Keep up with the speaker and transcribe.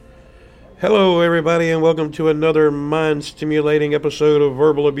Hello, everybody, and welcome to another mind stimulating episode of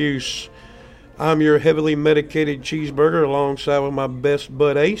Verbal Abuse. I'm your heavily medicated cheeseburger alongside with my best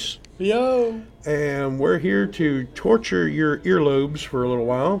bud Ace, Yo. and we're here to torture your earlobes for a little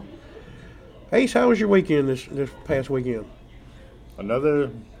while. Ace, how was your weekend this past weekend? Another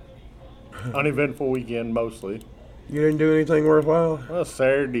uneventful weekend mostly. You didn't do anything worthwhile? Well,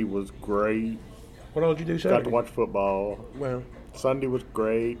 Saturday was great. What all did you do Got Saturday? to watch football. Well, Sunday was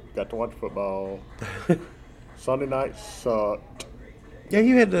great. Got to watch football. Sunday night sucked. yeah,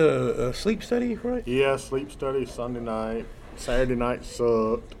 you had the sleep study, right? Yeah, sleep study Sunday night. Saturday night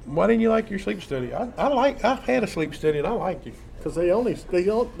sucked. Why didn't you like your sleep study? I've had a sleep study and I liked it. Cause they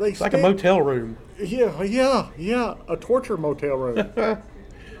It's like a motel room. Yeah, a torture motel room.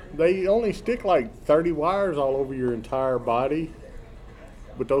 They only stick like 30 wires all over your entire body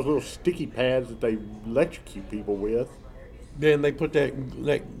with those little sticky pads that they electrocute people with. Then they put that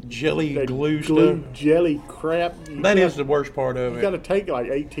jelly That glue glue stuff. jelly crap. That is the worst part of You got it. to take like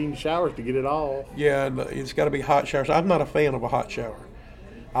 18 showers to get it off. Yeah, and it's got to be hot showers. I'm not a fan of a hot shower.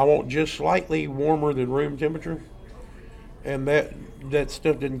 I want just slightly warmer than room temperature, and that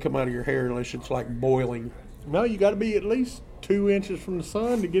stuff didn't come out of your hair unless it's like boiling. No, you got to be at least 2 inches from the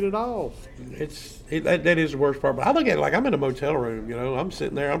sun to get it off. That is the worst part. But I look at it like I'm in a motel room. You know, I'm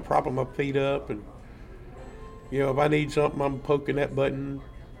sitting there, I'm propping my feet up, and if I need something, I'm poking that button.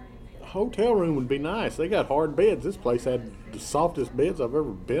 A hotel room would be nice. They got hard beds. This place had the softest beds I've ever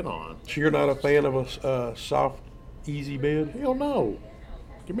been on. So you're not a fan of a soft, easy bed? Hell no.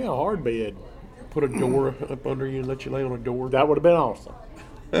 Give me a hard bed. Put a door up under you and let you lay on a door. That would have been awesome.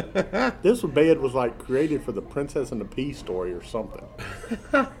 This bed was like created for the Princess and the Pea story or something.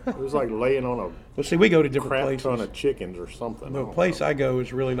 It was like laying on a Well, see, we go to different crap places. ton of chickens or something. The place I go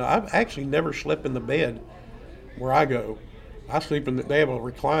is really not. I've actually never slept in the bed where I go. I sleep in. They have a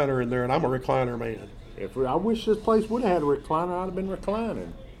recliner in there, and I'm a recliner man. I wish this place would have had a recliner, I'd have been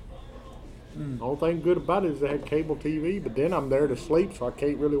reclining. The only thing good about it is they had cable TV, but then I'm there to sleep, so I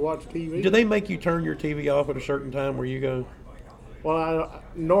can't really watch TV. Do they make you turn your TV off at a certain time where you go? Well,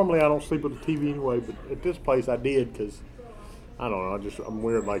 normally I don't sleep with the TV anyway, but at this place I did because, I don't know, I'm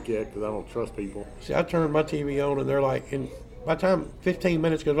weird like that because I don't trust people. See, I turn my TV on, and they're like, and by the time 15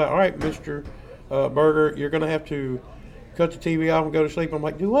 minutes goes by, all right, Mr. Burger, you're going to have to cut the TV off and go to sleep. I'm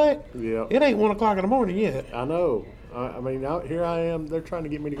like, do what? Yeah. It ain't 1 o'clock in the morning yet. I know. I mean, out here I am, they're trying to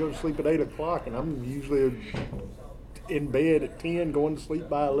get me to go to sleep at 8 o'clock, and I'm usually in bed at 10, going to sleep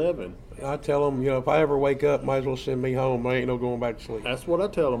by 11. I tell them, if I ever wake up, might as well send me home. I ain't no going back to sleep. That's what I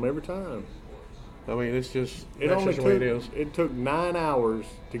tell them every time. I mean, it's just, It that's only just the way took, it is. it took 9 hours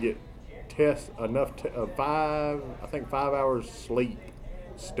to get five hours sleep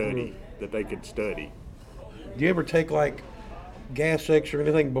study that they could study. Do you ever take like Gas X or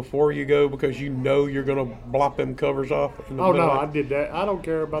anything before you go because you know you're going to blop them covers off? In the Oh middle no, of I did that. I don't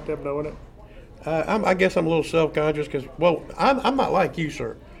care about them knowing it. I guess I'm a little self-conscious because, I'm not like you,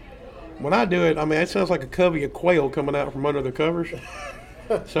 sir. When I do it, I mean, it sounds like a covey of quail coming out from under the covers.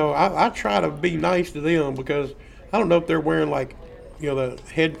 So I try to be nice to them because I don't know if they're wearing like, the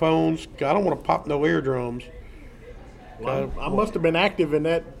headphones. I don't want to pop no eardrums. Well, I must have been active in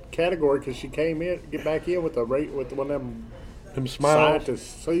that category because she came in, get back in with one of Them smiles.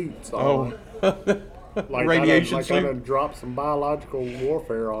 scientist suits Oh, on. Like radiation I suit. done dropped some biological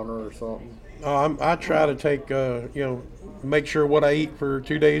warfare on her or something. I try to take, make sure what I eat for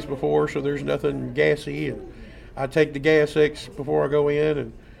 2 days before so there's nothing gassy. And I take the Gas X before I go in,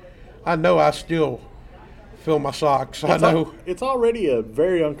 and I know I still fill my socks. I know. It's already a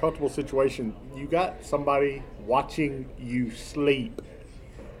very uncomfortable situation. You got somebody watching you sleep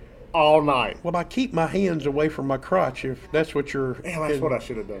all night. Well, I keep my hands away from my crotch if that's what you're. Damn, that's what I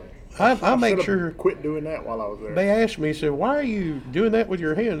should have done. I make should've sure. quit doing that while I was there. They asked me, said, "Why are you doing that with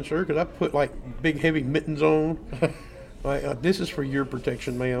your hands, sir?" Because I put like big heavy mittens on. Like, this is for your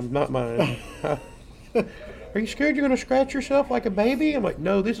protection, ma'am, not mine. Are you scared you're going to scratch yourself like a baby? I'm like,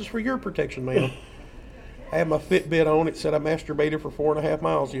 no, this is for your protection, ma'am. I had my Fitbit on. It said I masturbated for 4.5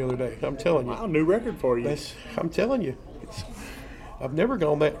 miles the other day. I'm telling you. Wow, new record for you. I'm telling you. I've never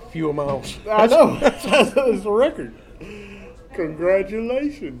gone that few miles. I know. That's a record.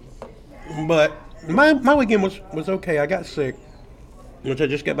 Congratulations. But my weekend was okay. I got sick, which I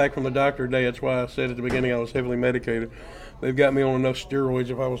just got back from the doctor today. That's why I said at the beginning I was heavily medicated. They've got me on enough steroids.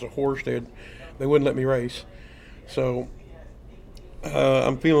 If I was a horse, they wouldn't let me race. So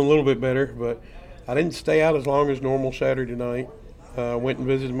I'm feeling a little bit better, but I didn't stay out as long as normal Saturday night. Went and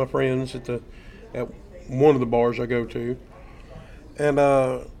visited my friends at one of the bars I go to, and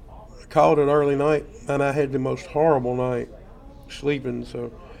called it early night, and I had the most horrible night sleeping.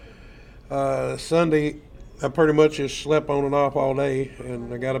 So Sunday, I pretty much just slept on and off all day,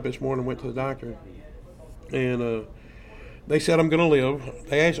 and I got up this morning and went to the doctor. And they said I'm going to live.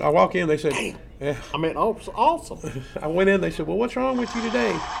 They asked, I walk in, they said, yeah. I mean, awesome. I went in, they said, well, what's wrong with you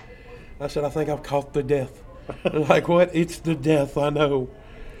today? I said, I think I've caught the death. They're like, what? It's the death, I know.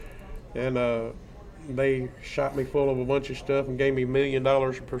 And they shot me full of a bunch of stuff and gave me $1 million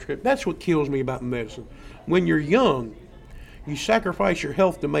of prescription. That's what kills me about medicine. When you're young, you sacrifice your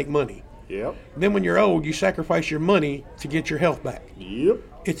health to make money. Yep. Then when you're old, you sacrifice your money to get your health back. Yep.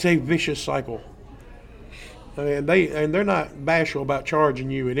 It's a vicious cycle. And they're not bashful about charging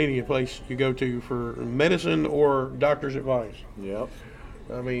you at any place you go to for medicine or doctor's advice. Yep.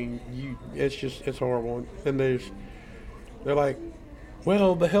 I mean, it's horrible. And they're like,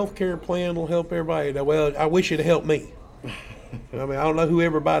 well, the healthcare plan will help everybody. Well, I wish it'd help me. I mean, I don't know who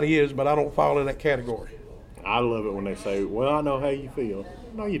everybody is, but I don't fall in that category. I love it when they say, well, I know how you feel.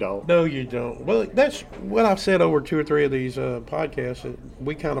 No, you don't. No, you don't. Well, that's what I've said over 2 or 3 of these podcasts. That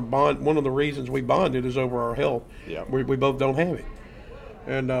we kind of bond. One of the reasons we bonded is over our health. Yeah. We both don't have it.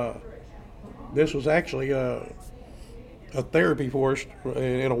 And this was actually a therapy for us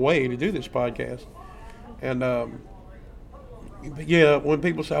in a way to do this podcast. And yeah, when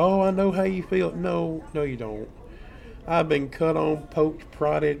people say, "Oh, I know how you feel," no, you don't. I've been cut on, poked,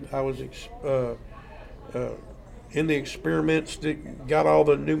 prodded. I was in the experiments that got all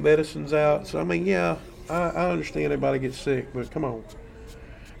the new medicines out. So I mean, yeah, I understand everybody gets sick, but come on.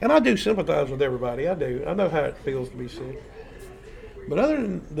 And I do sympathize with everybody. I do. I know how it feels to be sick. But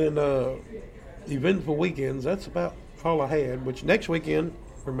other than eventful weekends, that's about all I had. Which next weekend,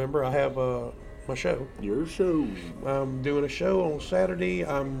 remember, I have my show. Your show. I'm doing a show on Saturday.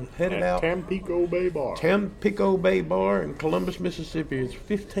 I'm headed out. Tampico Bay Bar. Tampico Bay Bar in Columbus, Mississippi. It's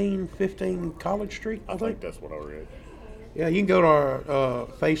 1515 College Street, I think. That's what I read. Yeah, you can go to our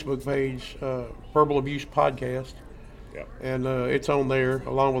Facebook page, Verbal Abuse Podcast. Yeah. And it's on there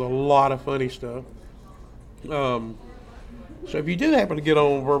along with a lot of funny stuff. So if you do happen to get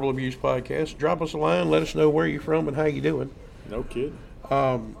on Verbal Abuse Podcast, drop us a line. Let us know where you're from and how you're doing. No kidding.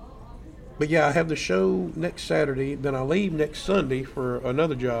 But yeah, I have the show next Saturday. Then I leave next Sunday for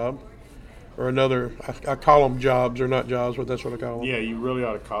another job, or another. I call them jobs, or not jobs, but that's what I call them. Yeah, you really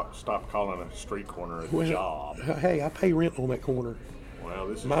ought to stop calling a street corner a job. Hey, I pay rent on that corner. Well,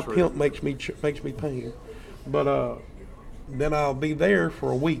 this is my true. pimp makes me pay. But then I'll be there for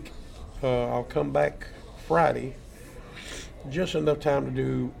a week. I'll come back Friday, just enough time to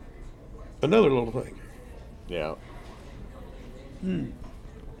do another little thing. Yeah.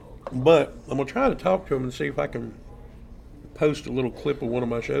 But I'm going to try to talk to him and see if I can post a little clip of one of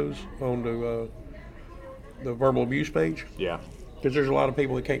my shows on the Verbal Abuse page. Yeah. Because there's a lot of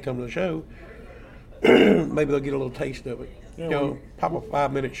people that can't come to the show. Maybe they'll get a little taste of it. Yeah, pop a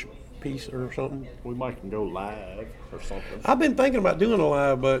 5-minute piece or something. We might can go live or something. I've been thinking about doing a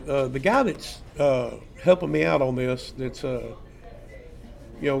live, but the guy that's helping me out on this, that's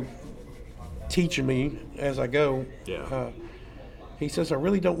teaching me as I go. Yeah. He says I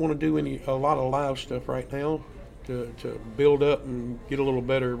really don't want to do a lot of live stuff right now to build up and get a little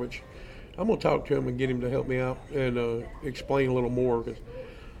better, which I'm going to talk to him and get him to help me out and explain a little more.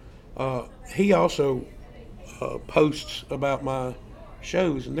 Because he also posts about my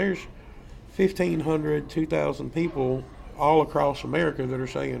shows, and there's 1,500, 2,000 people all across America that are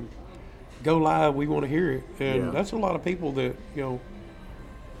saying, go live, we want to hear it. And that's a lot of people that,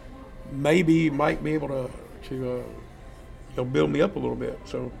 maybe might be able to build me up a little bit.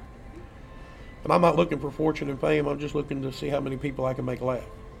 So, but I'm not looking for fortune and fame. I'm just looking to see how many people I can make laugh.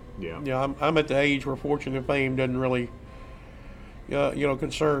 Yeah. I'm at the age where fortune and fame doesn't really,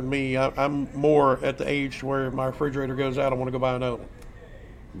 concern me. I'm more at the age where if my refrigerator goes out, I want to go buy another one.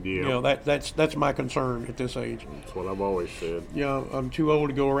 Yeah. That's my concern at this age. That's what I've always said. I'm too old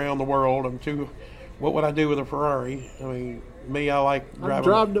to go around the world. What would I do with a Ferrari? I mean, me, I like driving. I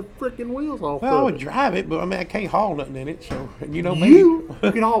drive the freaking wheels off. Well, I would drive it, but I mean, I can't haul nothing in it. So, maybe you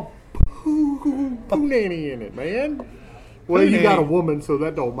can haul poo nanny in it, man. Well, you got a woman, so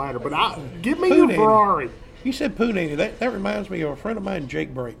that don't matter. But give me your Ferrari. You said poo nanny. That reminds me of a friend of mine,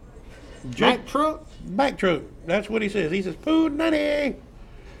 Jake Brake. Back truck. That's what he says. He says poo nanny.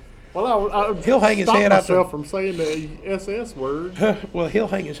 Well, he'll hang his head out from saying the SS word. Well, he'll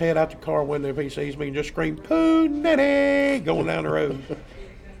hang his head out the car window if he sees me and just scream poo nanny going down the road.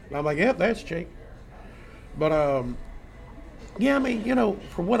 I'm like, yep, that's Jake. But I mean,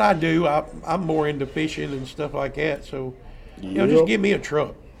 for what I do, I'm more into fishing and stuff like that. So, just give me a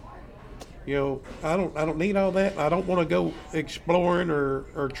truck. I don't need all that. I don't want to go exploring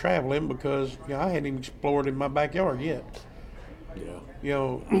or traveling because I hadn't even explored in my backyard yet. Yeah. You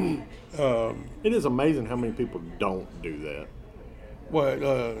know, It is amazing how many people don't do that. what?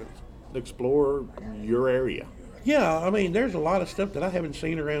 Explore your area. Yeah, I mean, there's a lot of stuff that I haven't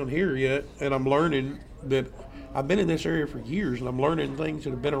seen around here yet, and I'm learning that I've been in this area for years, and I'm learning things that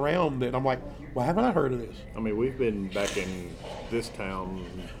have been around that I'm like, well, haven't I heard of this? I mean, we've been back in this town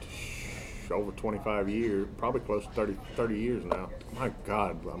over 25 years, probably close to 30 years now. My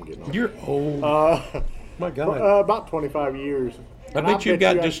God, I'm getting old. You're old. My God. About 25 years. I And bet you've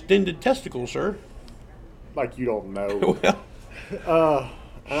got you distended testicles, sir. like you don't know. Well,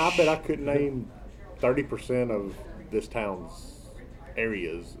 And I bet I couldn't name 30% of this town's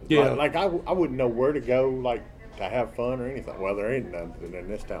areas. Yeah. Like I wouldn't know where to go, like to have fun or anything. Well, there ain't nothing in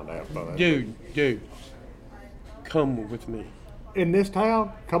this town to have fun. dude, come with me. In this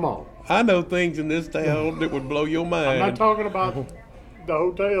town? Come on. I know things in this town that would blow your mind. I'm not talking about the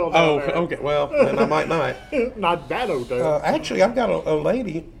hotel down Oh, there. okay. Well, then I might not. Not that hotel. Actually, I've got a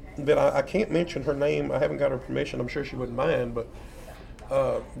lady that I can't mention her name. I haven't got her permission. I'm sure she wouldn't mind, but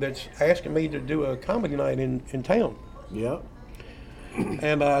that's asking me to do a comedy night in town. Yeah.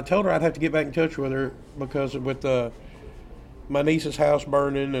 And I told her I'd have to get back in touch with her because with my niece's house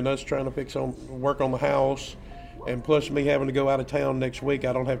burning and us trying to work on the house, and plus me having to go out of town next week,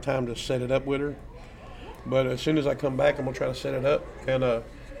 I don't have time to set it up with her. But as soon as I come back, I'm going to try to set it up. And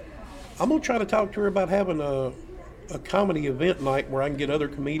I'm going to try to talk to her about having a comedy event night where I can get other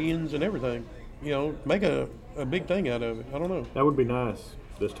comedians and everything. You know, make a big thing out of it. I don't know. That would be nice.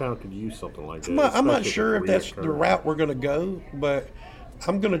 This town could use something like that. I'm not especially sure it if that's the reoccurs. route we're going to go, but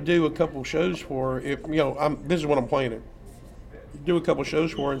I'm going to do a couple shows for her. If you know, this is what I'm planning. Do a couple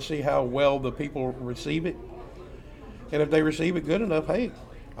shows for her and see how well the people receive it. And if they receive it good enough, hey,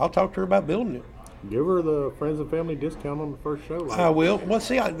 I'll talk to her about building it. Give her the friends and family discount on the first show. I will. Well,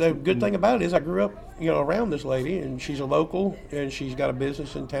 see, the good thing about it is I grew up, around this lady, and she's a local, and she's got a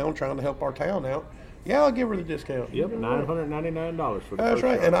business in town trying to help our town out. Yeah, I'll give her the discount. Yep, $999 for the That's first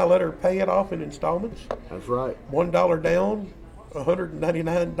right, show. and I let her pay it off in installments. That's right. $1 down,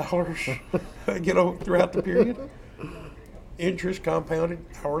 $199, throughout the period. Interest compounded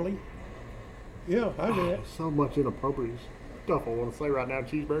hourly. Yeah, I do that. So much inappropriate stuff I want to say right now,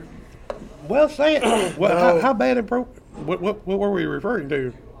 cheeseburger. Well, say it. Well, No. how bad what were we referring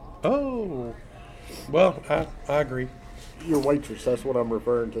to? Oh, well, I agree. Your waitress, that's what I'm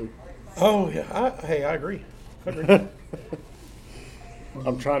referring to. Oh yeah, I agree. I agree.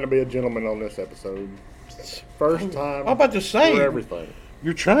 I'm trying to be a gentleman on this episode. First time I'm about to say for everything.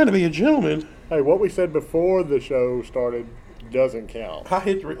 you're trying to be a gentleman. Hey, what we said before the show started doesn't count. I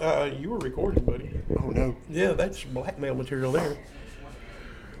hit. You were recording, buddy. Oh, no. Yeah, that's blackmail material there.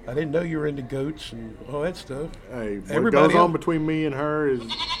 I didn't know you were into goats and all that stuff. Hey, what Everybody goes on else- between me and her is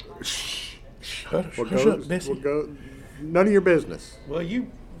Shut what up, goes, Bessie. none of your business. Well,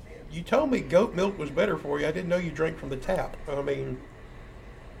 you told me goat milk was better for you. I didn't know you drank from the tap. I mean,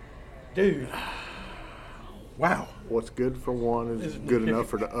 dude. Wow. What's good for one is good enough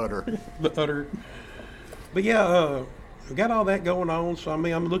for the other. The utter. But yeah, I got all that going on. So I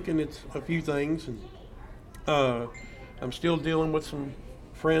mean, I'm looking at a few things, and I'm still dealing with some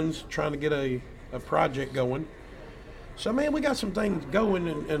friends trying to get a project going. So man, we got some things going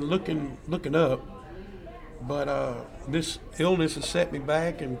and looking up. But this illness has set me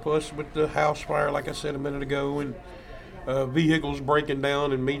back, and plus with the house fire, like I said a minute ago, and vehicles breaking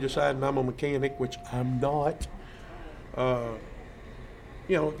down, and me deciding I'm a mechanic, which I'm not. Got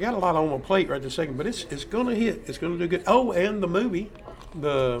a lot on my plate right this second, but it's going to hit. It's going to do good. Oh, and the movie's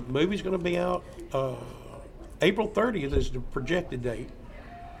going to be out April 30th is the projected date,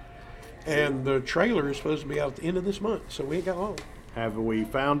 and the trailer is supposed to be out at the end of this month. So we ain't got long. Have we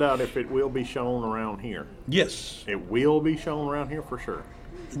found out if it will be shown around here? Yes. It will be shown around here for sure.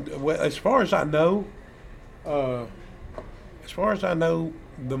 Well, as far as I know, the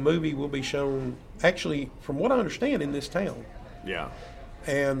movie will be shown. Actually, from what I understand, in this town. Yeah.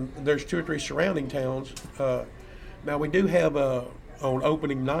 And there's 2 or 3 surrounding towns. Now we do have on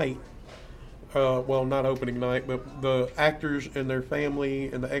opening night. Well, not opening night, but the actors and their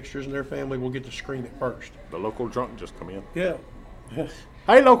family and the extras and their family will get to screen it first. The local drunk just come in. Yeah.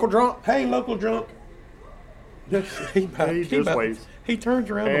 Hey, local drunk. Hey, local drunk. He just waves. He turns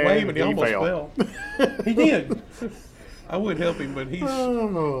around to And wave and he he almost fell. fell. He did. I would help him, but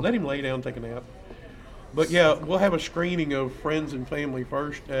Oh. let him lay down and take a nap. But yeah, we'll have a screening of friends and family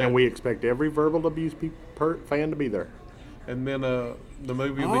first, And we expect every verbal abuse fan to be there. and then the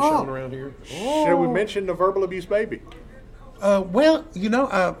movie will be shown around here. Should we mention the verbal abuse baby? Well,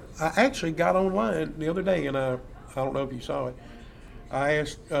 I actually got online the other day, and I don't know if you saw it. I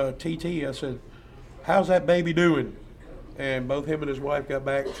asked TT. I said, "How's that baby doing?" and both him and his wife got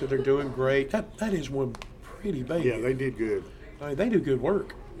back, so they're doing great. That is one pretty baby. Yeah, they did good. I mean, they do good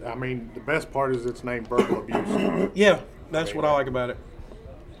work. I mean, the best part is it's named Verbal Abuse. Yeah, that's what I like about it.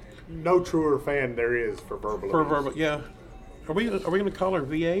 No truer fan there is for Verbal Abuse. Yeah. Are we going to call her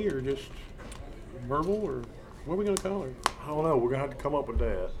VA or just Verbal, or what are we going to call her? I don't know. We're going to have to come up with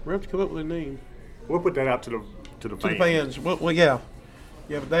that. We have to come up with a name. We'll put that out to the To fans. the fans. Well, yeah.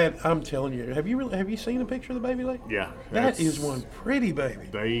 Yeah, but that, I'm telling you, have you seen a picture of the baby lake? Yeah. That is one pretty baby.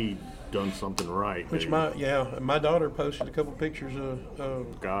 They done something right. Which my daughter posted a couple pictures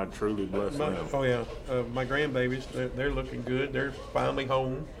of God truly bless them. my grandbabies. They're looking good. They're finally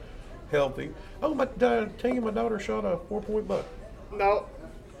home, healthy. Oh, my daughter shot a 4-point buck. No.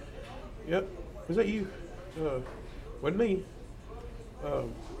 Yep. Was that you? Wasn't me.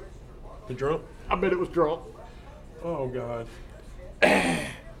 The drunk. I bet it was drunk. Oh God.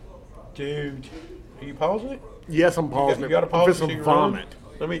 Dude, are you pausing it? Yes, I'm pausing You it. got to pause it so some you can vomit.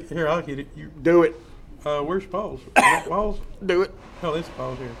 run? Here, I'll get it. You, Do it. where's pause? Pause? Do it. Oh, this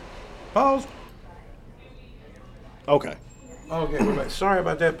pause here. Pause. Okay. Okay, we're back. Sorry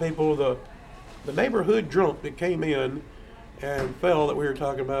about that, people. The neighborhood drunk that came in and fell that we were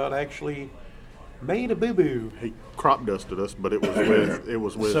talking about actually made a boo-boo. He crop dusted us, but it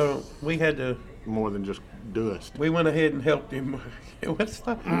was with So we had to. more than just dust. We went ahead and helped him. What is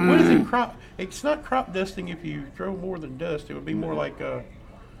it? Crop? It's not crop dusting if you throw more than dust. It would be more like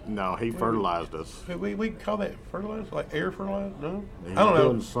No, he fertilized us. we call that fertilizer, like air fertilizer. No, He's I don't know.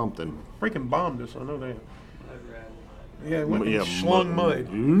 doing something. Freaking bombed us. I know that. Yeah, it went Yeah, and slung mud.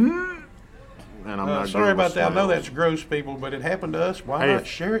 And I'm not Sorry good about with that. I know smells. that's gross, people, but it happened to us. Why Hey, not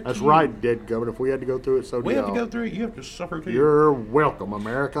share it? That's to you? right, dead gummit. If we had to go through it, so We do have to y'all. go through it. You have to suffer too. You're welcome,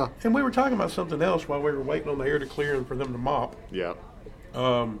 America. And we were talking about something else while we were waiting on the air to clear and for them to mop. Yeah.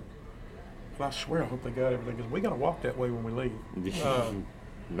 And I swear, I hope they got everything because we got to walk that way when we leave.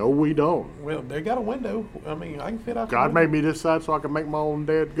 No, we don't. Well, they got a window. I mean, I can fit out. the God window. made me this side so I can make my own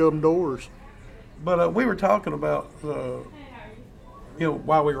dead gum doors. But we were talking about,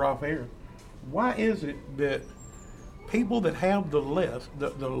 while we were off air. Why is it that people that have the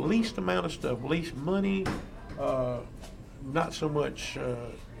least amount of stuff, least money, not so much,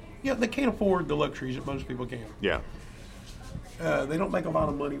 they can't afford the luxuries that most people can. Yeah. They don't make a lot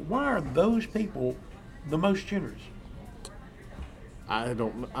of money. Why are those people the most generous? I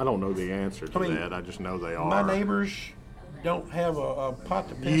don't know the answer to that. I just know they are. My neighbors don't have a pot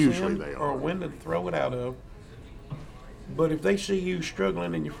to piss Usually in they or a are. window to throw it out of. But if they see you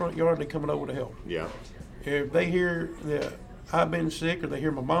struggling in your front yard, they're coming over to help. Yeah. If they hear that I've been sick or they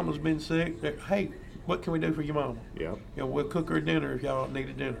hear my mama's been sick, hey, what can we do for your mama? Yeah. We'll cook her dinner if y'all need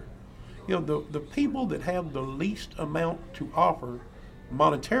a dinner. The people that have the least amount to offer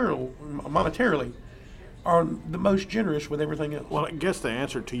monetarily are the most generous with everything else. Well, I guess the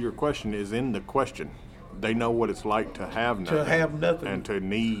answer to your question is in the question. They know what it's like to have nothing. To have nothing. And to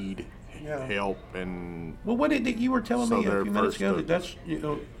need Yeah. help and Well, what did you were telling So me a they're few minutes first ago to- that that's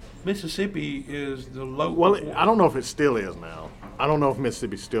Mississippi is the low. well, I don't know if it still is now. I don't know if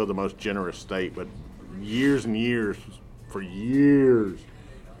Mississippi's still the most generous state, but years and years, for years,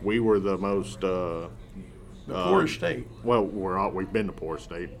 we were the most. the poorest state. Well, we've been the poorest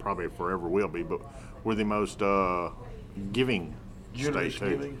state, probably forever will be, but we're the most giving Generous state too.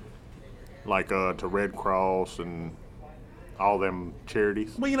 giving. Like to Red Cross and all them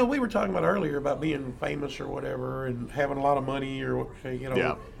charities. Well, we were talking about earlier about being famous or whatever and having a lot of money or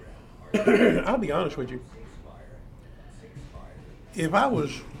Yeah. I'll be honest with you. If I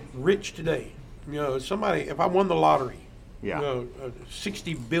was rich today, if I won the lottery, Yeah.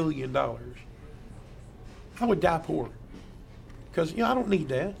 $60 billion, I would die poor. Because, I don't need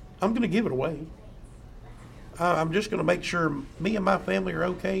that. I'm going to give it away. I'm just going to make sure me and my family are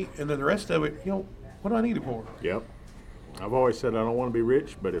okay, and then the rest of it, what do I need it for? Yep. I've always said I don't want to be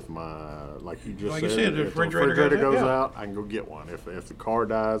rich, but if like you just Like you said, said, the if the refrigerator goes out, yeah. out, I can go get one. If the car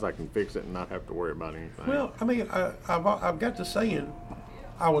dies, I can fix it and not have to worry about anything. Well, I mean, I've got the saying,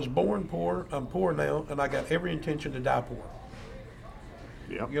 I was born poor, I'm poor now, and I got every intention to die poor.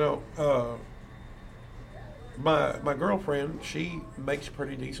 Yep. My girlfriend, she makes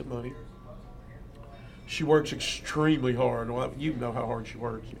pretty decent money. She works extremely hard. Well, you know how hard she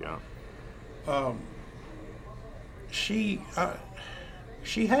works. Yeah. She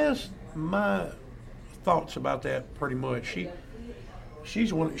has my thoughts about that pretty much.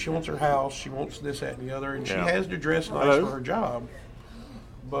 She wants her house, she wants this, that, and the other, and Yeah. she has to dress nice Hello? for her job.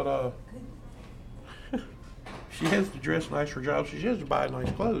 But she has to dress nice for her job. She has to buy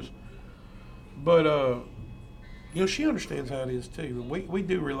nice clothes. But she understands how it is too. We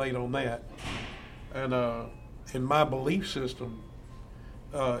do relate on that, and in my belief system,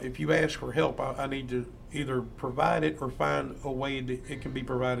 if you ask for help, I need to either provide it or find a way that it can be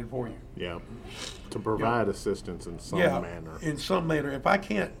provided for you. Yeah. To provide assistance in some manner. In some manner. If I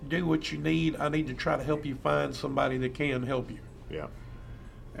can't do what you need, I need to try to help you find somebody that can help you. Yeah.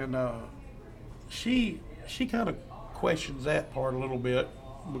 And she kind of questions that part a little bit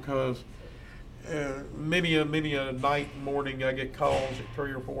because many a night and morning I get calls at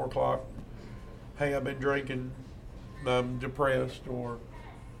 3 or 4 o'clock. Hey, I've been drinking, I'm depressed, or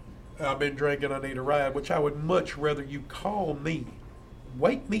I've been drinking, I need a ride, which I would much rather you call me,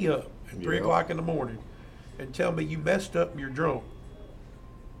 wake me up at 3 o'clock in the morning and tell me you messed up and you're drunk.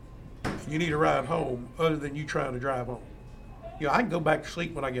 You need a ride home other than you trying to drive home. You know, I can go back to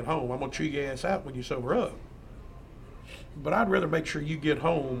sleep when I get home. I'm going to chew your ass out when you sober up. But I'd rather make sure you get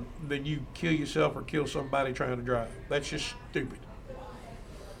home than you kill yourself or kill somebody trying to drive. That's just stupid.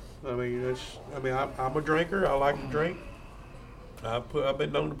 I'm a drinker. I like to drink. I've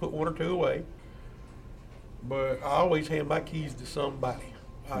been known to put 1 or 2 away. But I always hand my keys to somebody.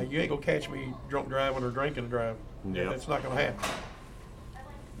 You ain't going to catch me drunk driving or drinking and driving. Yep. That's not going to happen.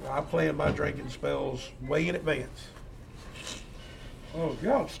 I plan my drinking spells way in advance. Oh,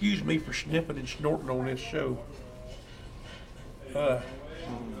 y'all excuse me for sniffing and snorting on this show. But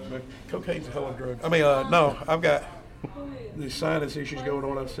cocaine's a hell of a drug. No, I've got these sinus issues going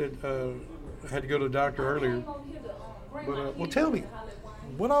on. I said I had to go to the doctor earlier. But, well, tell me,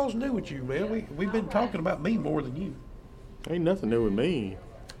 what all's new with you, man? We've been talking about me more than you. Ain't nothing new with me.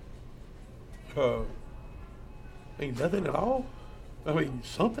 Ain't nothing at all? I mean,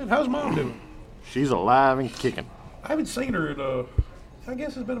 something? How's Mom doing? She's alive and kicking. I haven't seen her in, I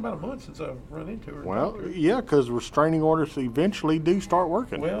guess it's been about a month since I've run into her. Well, yeah, because restraining orders eventually do start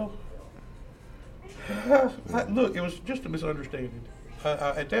working. Well, look, it was just a misunderstanding.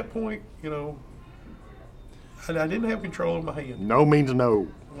 At that point, you know, I didn't have control of my hand. No means no.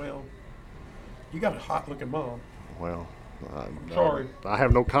 Well, you got a hot-looking mom. Well, sorry. I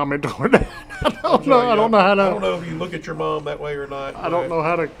have no comment on that. I don't know how to. I don't know if you look at your mom that way or not. I don't know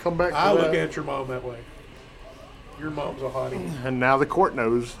how to come back to I that. look at your mom that way. Your mom's a hottie. And now the court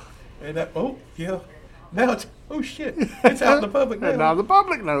knows. And that, oh, yeah. Now it's, oh, shit. It's out in the public now. And now the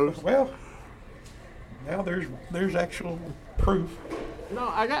public knows. Well, now there's actual proof. No,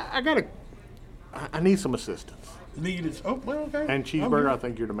 I need some assistance. Oh, well, okay. And Cheeseburger, I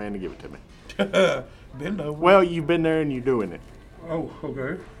think you're the man to give it to me. Bend over. Well, you've been there and you're doing it. Oh,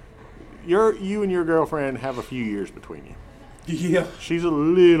 okay. You and your girlfriend have a few years between you. Yeah. She's a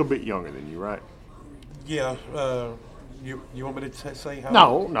little bit younger than you, right? Yeah. You want me to say how?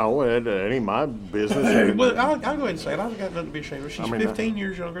 No, it ain't my business. Well, I'll go ahead and say it. I've got nothing to be ashamed of. She's 15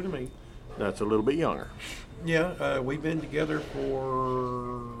 years younger than me. That's a little bit younger. Yeah, we've been together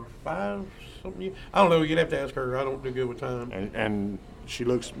for 5-something years. I don't know. You'd have to ask her. I don't do good with time. And she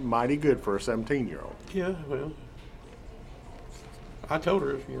looks mighty good for a 17-year-old. Yeah, well, I told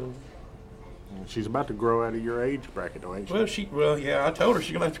her, you know. She's about to grow out of your age bracket, though, ain't she? Well, yeah, I told her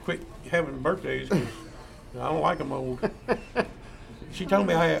she's gonna have to quit having birthdays 'cause I don't like them old. She told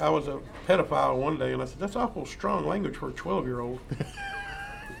me I was a pedophile one day, and I said that's awful strong language for a 12-year-old.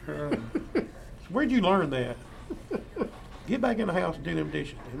 Where'd you learn that? Get back in the house and do them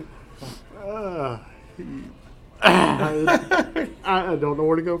dishes, damn it. I don't know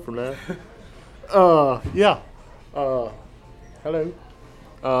where to go from there. Yeah. Hello.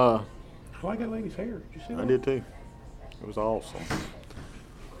 I like that lady's hair. Did you see that? I did too. It was awesome.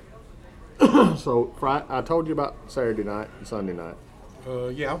 So I told you about Saturday night and Sunday night.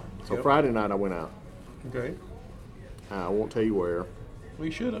 Yeah. So Yep. Friday night I went out. Okay. I won't tell you where,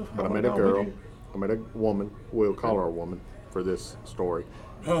 We should have. but I met a girl. I met a woman. We'll call her a woman for this story.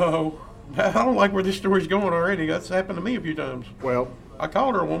 Oh, I don't like where this story's going already. That's happened to me a few times. Well, I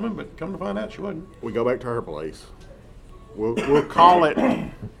called her a woman, but come to find out she wasn't. we go back to her place. We'll call it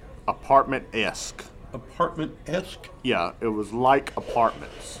apartment-esque. Apartment-esque? Yeah, it was like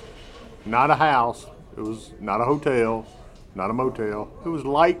apartments. Not a house. It was not a hotel, not a motel. It was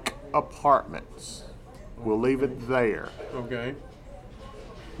like apartments. We'll leave it there. Okay.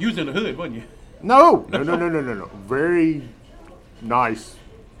 You was in the hood, wasn't you? No. Very nice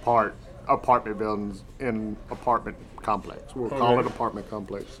apartment buildings in apartment complex. We'll call it apartment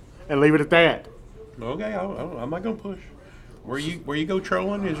complex and leave it at that. Okay, I'm not gonna push. Where you go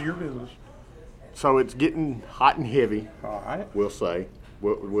trolling is your business. So it's getting hot and heavy. All right. We'll say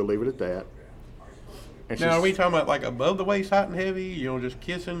we'll leave it at that. And Now, are we talking about like above the waist, hot and heavy? You know, just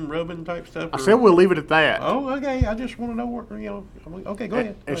kissing, rubbing type stuff? I said we'll leave it at that. Oh, okay. I just want to know what Okay, go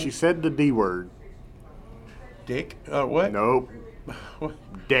ahead. And she said the D word. Dick. What? Nope. What?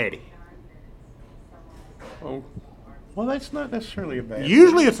 Daddy. Oh, well, that's not necessarily a bad.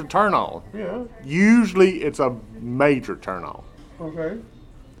 Usually it's a turn on. Yeah. Usually it's a major turn on. Okay.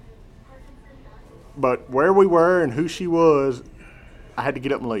 But where we were and who she was, I had to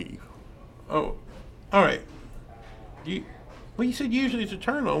get up and leave. Oh, all right. Well, you said usually it's a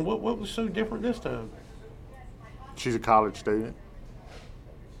turn on. What was so different this time? She's a college student.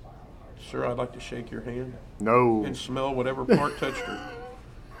 Sir, I'd like to shake your hand No. and smell whatever part touched her.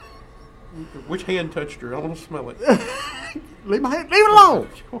 Which hand touched her? I want to smell it. Leave it alone.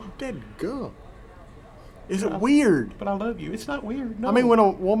 Dead girl. Is it weird? But I love you. It's not weird. No. I mean, when a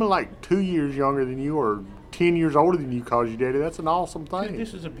woman like 2 years younger than you or 10 years older than you calls you daddy, that's an awesome thing.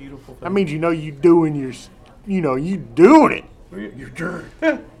 This is a beautiful thing. That means you doing you doing it. You're dirt.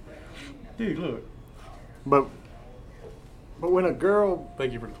 Dude, look. But when a girl,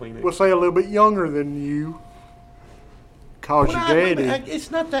 Thank you for the Kleenex. we'll say a little bit younger than you, calls you daddy. It's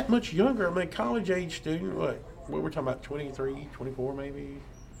not that much younger. I mean, college age student, what we're talking about, 23, 24 maybe?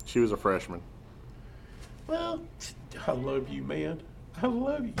 She was a freshman. Well, I love you, man. I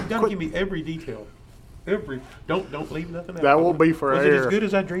love you. You gotta give me every detail. Don't leave nothing out. That won't be for Was it air. as good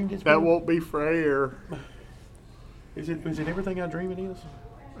as I dreamed it? That won't be for air. Is it everything I dream it is?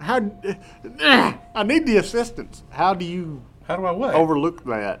 I need the assistance. How do you How do I what? overlook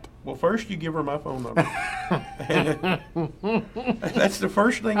that? Well, first you give her my phone number. That's the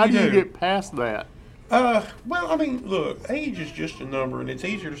first thing How you do do. you get past that? Well, I mean, look, age is just a number, and it's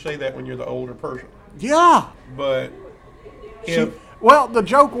easier to say that when you're the older person. Yeah. But She, well, the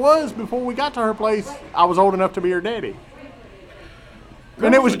joke was before we got to her place, I was old enough to be her daddy.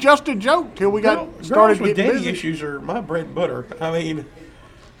 And it was just a joke till we started girls with getting daddy busy. issues are my bread and butter. I mean,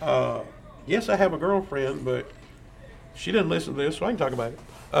 yes, I have a girlfriend, but she doesn't listen to this, so I can talk about it.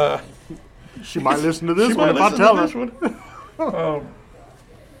 She might listen to this She one might if I tell listen her. to this one.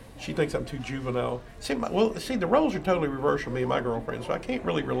 She thinks I'm too juvenile. See, the roles are totally reversed for me and my girlfriend, so I can't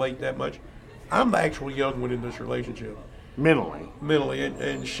really relate that much. I'm the actual young one in this relationship, mentally,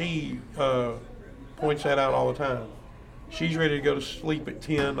 and she points that out all the time. She's ready to go to sleep at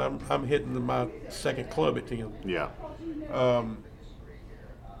 10. I'm hitting my second club at 10. Yeah.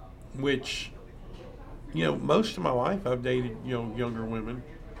 Which, most of my life I've dated, younger women,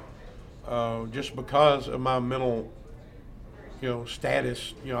 just because of my mental,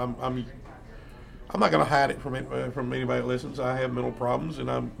 status. I'm not going to hide it from anybody that listens. I have mental problems, and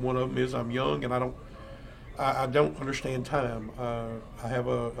one of them is I'm young, and I don't understand time. I have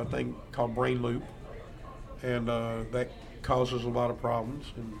a thing called brain loop, and that causes a lot of problems.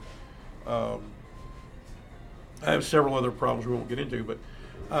 And I have several other problems we won't get into, but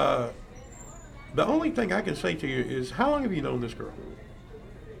the only thing I can say to you is, how long have you known this girl?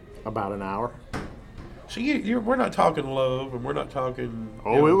 About an hour. So we're not talking love, and we're not talking.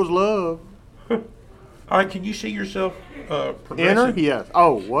 Oh, it was love. All right, can you see yourself progressing? In her? Yes.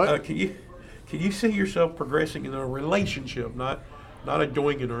 Oh, what? Can you see yourself progressing in a relationship, not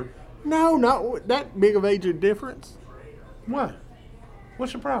adoring her? No, not that big of age of difference. Why?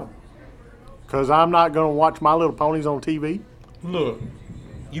 What's the problem? Because I'm not going to watch My Little Ponies on TV. Look,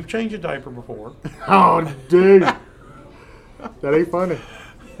 you've changed a diaper before. Oh, dude. That ain't funny.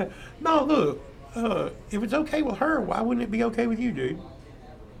 No, look, if it's okay with her, why wouldn't it be okay with you, dude?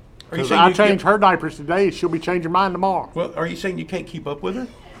 Are you Because saying I you changed can't- her diapers today, she'll be changing mine tomorrow. Well, are you saying you can't keep up with her?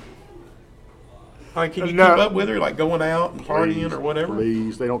 All right, can you No. keep up with her, like going out and partying or whatever?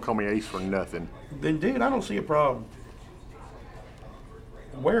 Please, they don't call me Ace for nothing. Then, dude, I don't see a problem.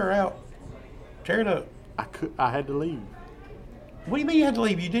 Wear her out. Tear it up. I had to leave. What do you mean you had to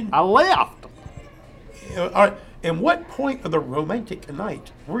leave? You didn't. I left. All right. And what point of the romantic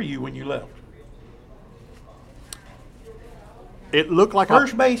night were you when you left? It looked like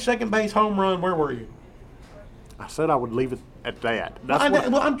First base, second base, home run. Where were you? I said I would leave it at that. That's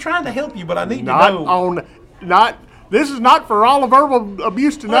I'm trying to help you, but I need not to know. on. This is not for all the verbal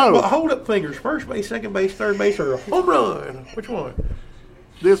abuse to know. Well, hold up fingers. First base, second base, third base, or a home run. Which one?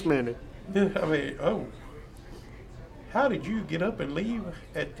 This minute. I mean, how did you get up and leave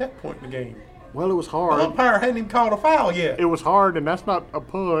at that point in the game? Well, it was The hard. umpire hadn't even called a foul yet. It was hard, and that's not a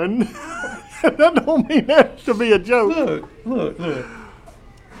pun. That don't mean that to be a joke. Look.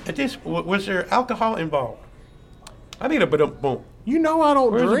 At this, was there alcohol involved? I need a ba-dump bump. You know I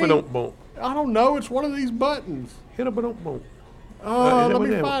don't Where's the drink. ba-dump bump? I don't know. It's one of these buttons. Hit a ba-dump bump. Let what me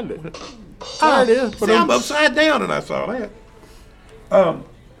that find it. Ah, There it is. See, I'm upside down and I saw that.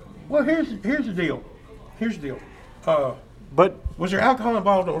 Well, here's the deal. But Was there alcohol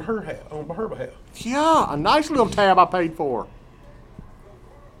involved on her behalf? yeah, a nice little tab I paid for.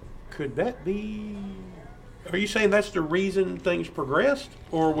 Could that be Are you saying that's the reason things progressed,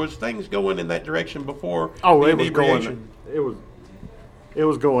 or was things going in that direction before? Oh, the it was inebriation? going. It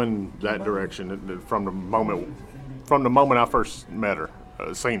was going that direction from the moment I first met her,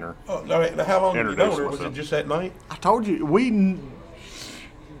 seen her. Oh, all right, now how long did you know Introduce her? Was it myself. just that night? I told you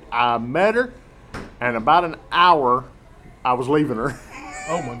I met her, and about an hour, I was leaving her.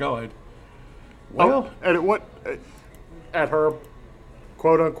 Oh my God. Well, At her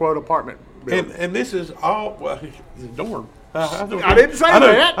quote unquote apartment building. and this is all it's a dorm. I didn't say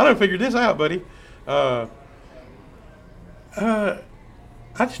that. I don't figure this out, buddy. I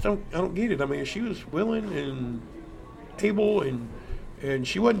just don't get it. I mean, she was willing and able, and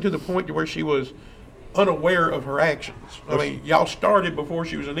she wasn't to the point to where she was unaware of her actions. I mean, y'all started before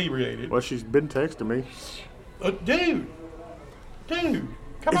she was inebriated. Well, she's been texting me. Dude,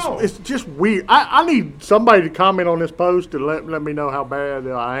 come on. It's just weird. I need somebody to comment on this post and let me know how bad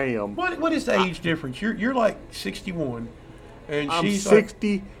I am. What is the age difference? You're like 61, and I'm she's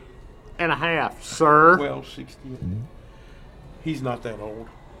 60 and a half, sir. Well, 60. He's not that old.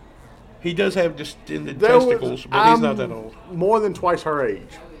 He does have distended There was- testicles, but he's not I'm that old. More than twice her age.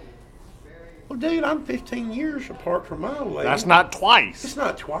 Well, dude, I'm 15 years apart from my old lady. That's not twice. It's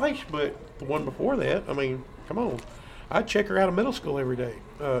not twice, but the one before that. I mean, come on. I'd check her out of middle school every day.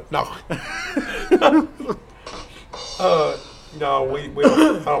 No. No, we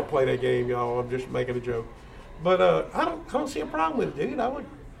don't, I don't play that game, y'all. I'm just making a joke. But I don't see a problem with it, dude.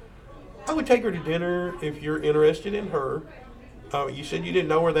 I would take her to dinner if you're interested in her. You said you didn't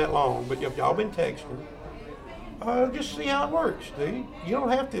know her that long, but if y'all been texting, just see how it works, dude. You don't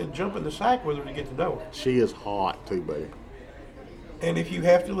have to jump in the sack with her to get to know her. She is hot too, baby. And if you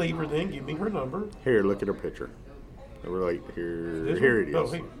have to leave her, then give me her number. Here, look at her picture. Right here. This Here one? it Oh,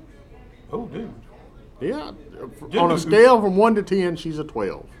 is. here. Oh, dude. Yeah. Dude. On a scale from 1 to 10, she's a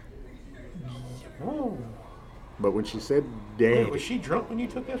 12. Oh. But when she said Wait, daddy, was she drunk when you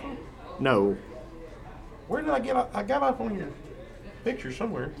took this one? no. Where did I get off? I got off on your picture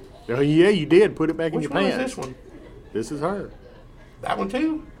somewhere. Oh, yeah, you did. Put it back in Which your one pants. is this one? This is her. That one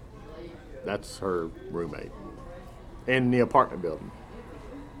too? That's her roommate. In the apartment building.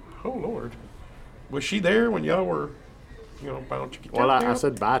 Oh, Lord. Was she there when y'all were, bouncing your Well, tail I down?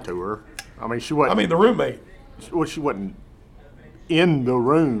 said bye to her. I mean, she wasn't. I mean, the roommate. Well, she wasn't in the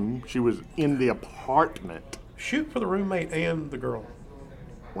room. She was in the apartment. Shoot for the roommate and the girl.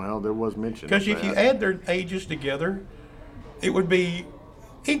 Well, there was mention. Because of if you that. add their ages together, it would be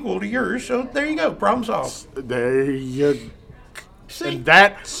equal to yours. So there you go. Problem solved. There you. See, And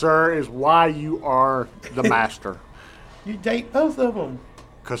that, sir, is why you are the master. you date both of them.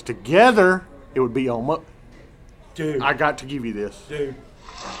 Because together, it would be almost. Dude. I got to give you this. Dude.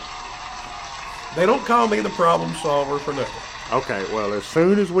 They don't call me the problem solver for nothing. Okay, well, as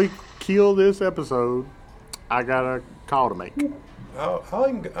soon as we kill this episode, I got a call to make.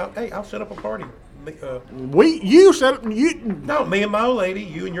 I'll set up a party. You said you. No, me and my old lady,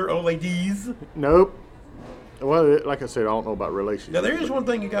 you and your old ladies. Nope. Well, like I said, I don't know about relationships. Now there is one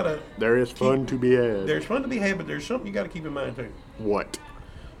thing you gotta. There is fun to be had. There's fun to be had, but there's something you gotta keep in mind too. What?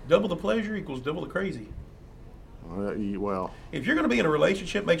 Double the pleasure equals double the crazy. Well, If you're gonna be in a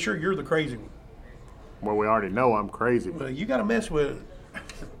relationship, make sure you're the crazy one. we already know I'm crazy. You gotta mess with.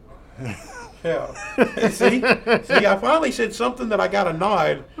 Yeah. See, I finally said something that I got a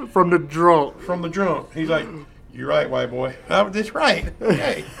nod From the drunk. from the drunk. He's like, "You're right, white boy. That's right.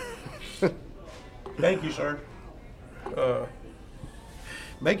 Okay. Thank you, sir.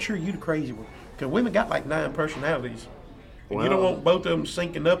 Make sure you the crazy one, because women got like 9 personalities, and you don't Well, want both of them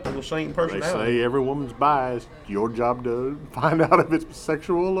syncing up on the same They personality. say every woman's biased. Your job to find out if it's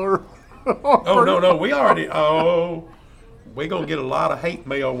sexual or. Oh no, we already. Oh, we gonna get a lot of hate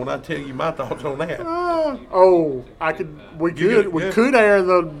mail when I tell you my thoughts on that. We get it, we yeah. could air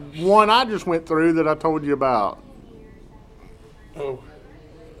the one I just went through that I told you about.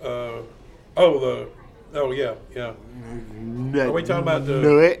 Yeah. Are we talking about the?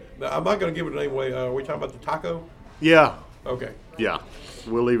 Nut. I'm not gonna give it a name away. Are we talking about the taco? Yeah, Okay. yeah.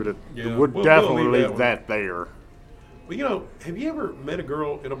 We'll leave it at. Yeah, we'll we'll definitely leave that leave one. that there. Well, have you ever met a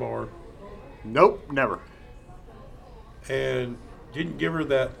girl in a bar Nope, never. and didn't give her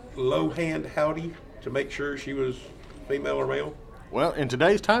that low hand howdy to make sure she was female or male? Well, in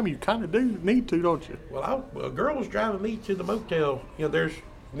today's time, you kind of do need to, don't you? Well, a girl was driving me to the motel. There's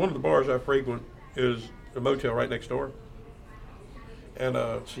one of the bars I frequent is a motel right next door. And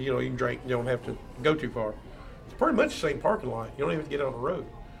so you can drink. You don't have to go too far. It's pretty much the same parking lot. You don't even have to get on the road.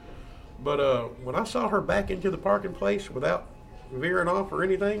 But when I saw her back into the parking place without veering off or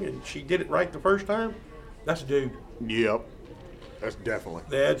anything, and she did it right the first time, that's a dude. Yep. That's definitely.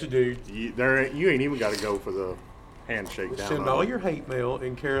 That's a dude. You ain't even got to go for the handshake down. Send all your hate mail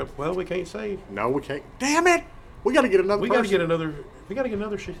and care. Well, we can't say. No, we can't. Damn it! We got to get another. We got to get another. We got to get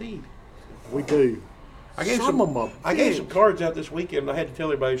another Shaheed. We do. I gave some cards out this weekend. And I had to tell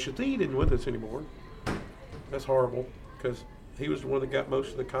everybody Shaheed isn't with us anymore. That's horrible because he was the one that got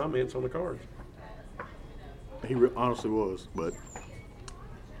most of the comments on the cards. He honestly was, but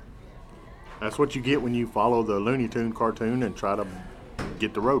that's what you get when you follow the Looney Tune cartoon and try to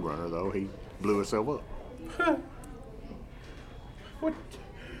get the Roadrunner. Though he blew himself up. What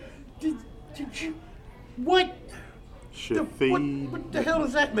did you? What? Shaheed. What the hell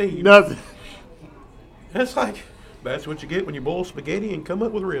does that mean? Nothing. That's what you get when you boil spaghetti and come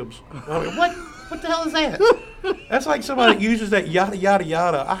up with ribs. I mean, what the hell is that? That's like somebody that uses that yada yada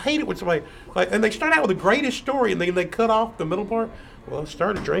yada. I hate it when somebody and they start out with the greatest story and then they cut off the middle part. Well, I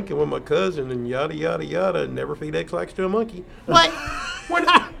started drinking with my cousin and yada yada yada and never feed X-Lax to a monkey. What?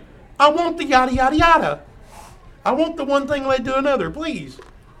 I want the yada yada yada. I want the one thing led to another, please.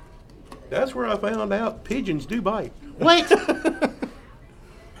 That's where I found out pigeons do bite. What? I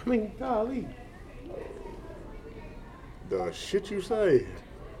mean, golly. The shit you say.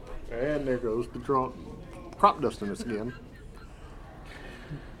 And there goes the drunk crop dusting us again.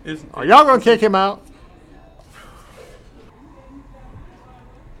 Are y'all going to kick him out?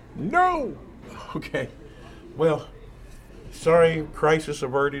 No! Okay. Well, sorry, crisis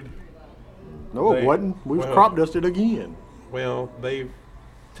averted. No, it wasn't. We was crop dusted again. Well, they've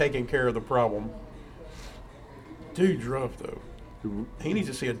taken care of the problem. Dude's rough, though. He needs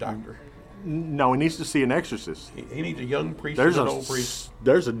to see a doctor. No, he needs to see an exorcist. He needs a young priest and an old priest.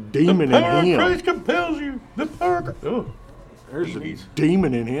 There's a demon in him. The power of Christ compels you. The power. There's a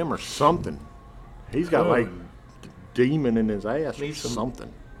demon in him or something. He's got like a demon in his ass or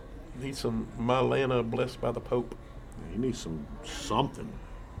something. Needs some Mylana blessed by the Pope. He needs some something.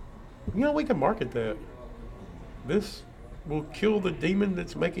 You know, we can market that. This will kill the demon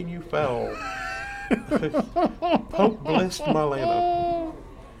that's making you foul. Pope blessed Mylana.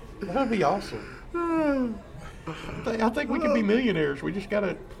 That'd be awesome. I think we can be millionaires. We just got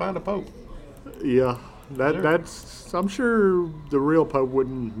to find a Pope. Yeah, that's. I'm sure the real Pope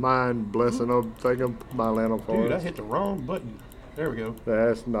wouldn't mind blessing a thing of Mylana for us. Dude, I hit the wrong button. There we go.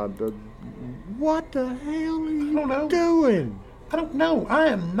 That's not the. What the hell are you doing? I don't know. I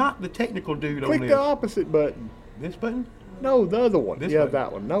am not the technical dude on this. Click the opposite button. This button? No, the other one. This button.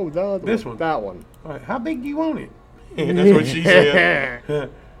 That one. No, the other this one. That one. All right, how big do you want it? That's what she said.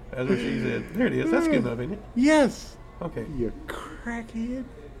 That's what she said. There it is. That's good enough, isn't it? Yes. Okay. You crackhead.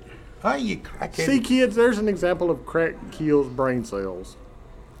 Hi, you crackhead. See, kids, there's an example of crack kills brain cells.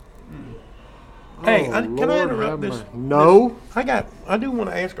 Hey, can I interrupt this? No. I do want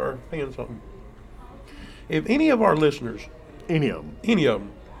to ask our fans something. If any of our listeners, any of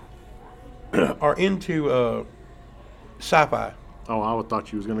them, are into sci-fi. Oh, I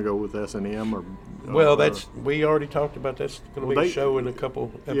thought you was going to go with S&M or. Well, we already talked about that's going to be a show in a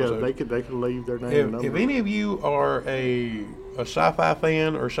couple episodes. Yeah, they could leave their name and number. If any of you are a sci-fi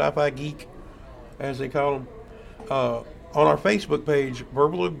fan or sci-fi geek, as they call them, on our Facebook page,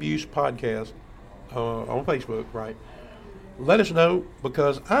 Verbal Abuse Podcast, on Facebook, right? Let us know,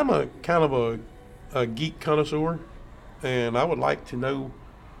 because I'm a kind of a geek connoisseur, and I would like to know,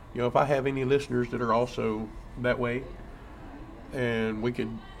 if I have any listeners that are also that way, and we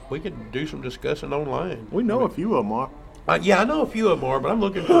could do some discussing online. We know a few of them are. Yeah, I know a few of them are, but I'm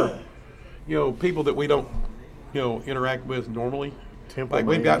looking for, people that we don't, interact with normally. Like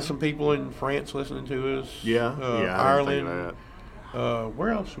we've got some people in France listening to us. Yeah, Ireland. I didn't think of that.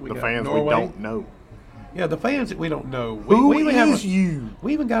 Where else we got? The fans Norway. we don't know. Yeah, the fans that we don't know. Who is you?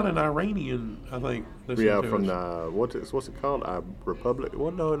 We even got an Iranian, I think. Yeah, from the what's it called? Republic.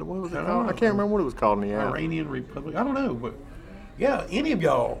 What was it called? I can't remember what it was called in the app. Iranian Republic. I don't know, but yeah, any of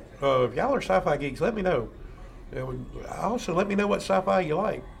y'all, if y'all are sci-fi geeks, let me know. Also, let me know what sci-fi you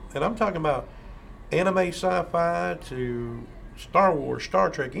like, and I'm talking about anime sci-fi to Star Wars, Star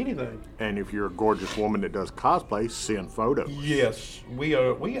Trek, anything. And if you're a gorgeous woman that does cosplay, send photos. Yes, we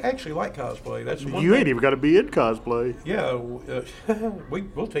actually like cosplay. That's one you thing. Ain't even got to be in cosplay. Yeah,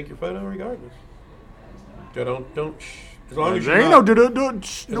 we'll take your photo regardless. Don't. As long as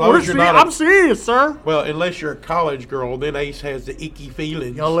you're not, I'm serious, sir. Well, unless you're a college girl, then Ace has the icky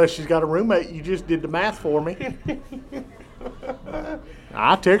feelings. Unless she's got a roommate, you just did the math for me.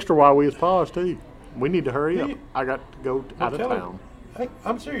 I text her while we was paused too. We need to hurry up. I got to go out of town. Hey,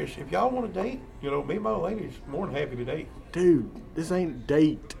 I'm serious. If y'all want to date, me and my old lady's more than happy to date. Dude, this ain't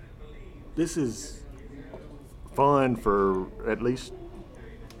date. This is fun for at least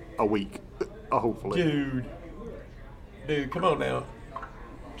a week, hopefully. Dude, dude, come on now.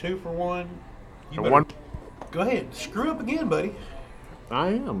 2 for 1. You And better one. go ahead. Screw up again, buddy. I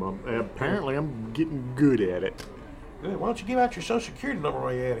am. Apparently, I'm getting good at it. Good. Why don't you give out your social security number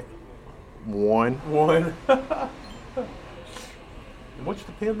while you're at it? 1. 1. And what's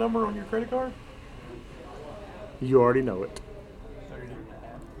the PIN number on your credit card? You already know it.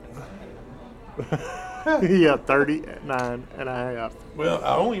 30. Yeah, 39 and a half. Well,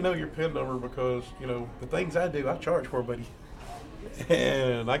 I only know your PIN number because, the things I do, I charge for, buddy.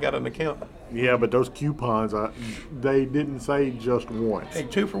 And I got an account. Yeah, but those coupons, they didn't say just once. Hey,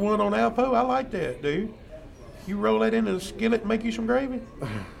 2 for 1 on Alpo. I like that, dude. You roll that into the skillet and make you some gravy?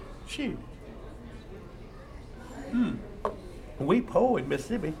 Shoot. We po in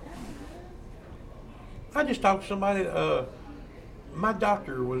Mississippi. I just talked to somebody. My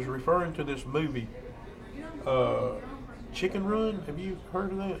doctor was referring to this movie, Chicken Run. Have you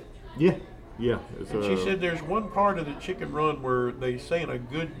heard of that? Yeah. It's, And she said there's one part of the Chicken Run where they say in a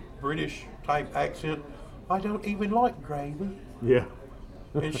good British type accent, "I don't even like gravy." Yeah.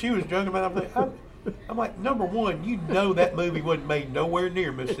 And she was joking about it. I'm like, number one, that movie wasn't made nowhere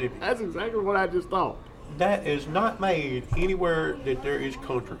near Mississippi. That's exactly what I just thought. That is not made anywhere that there is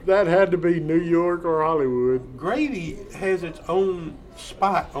country. That had to be New York or Hollywood. Gravy has its own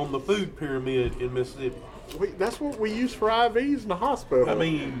spot on the food pyramid in Mississippi. That's what we use for IVs in the hospital. I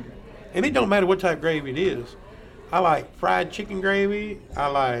mean, and it don't matter what type of gravy it is. I like fried chicken gravy. I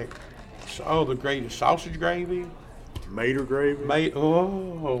like the greatest sausage gravy. Mater gravy. I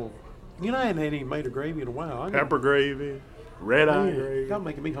hadn't had any Mater gravy in a while. Pepper gravy. Red eye gravy. Y'all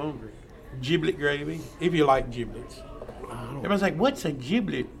making me hungry. Giblet gravy, if you like giblets. Everybody's like, what's a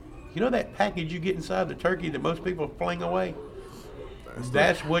giblet? You know that package you get inside the turkey that most people fling away?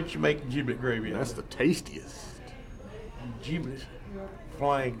 That's what you make giblet gravy. That's the tastiest. Giblets.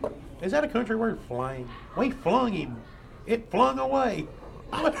 Flang. Is that a country word? Flang. We flung him. It flung away.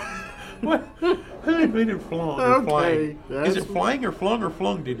 What? Who invented flung or Okay, flang? Is it flang or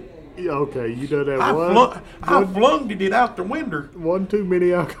flunged it? Yeah, okay, you know that I flunged it out the window. one too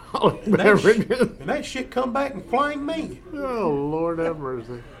many alcoholic And beverages. that shit come back and flanged me. Oh, Lord have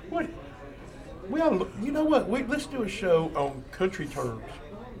mercy. What? You know what? Let's do a show on country terms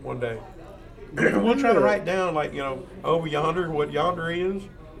one day. We'll try to write down, over yonder, what yonder is,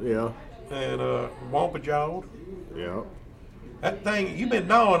 Yeah, and wampajawed. yeah, That thing, you've been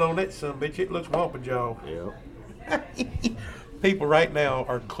gnawing on that son bitch. It looks wampajawed. yeah. People right now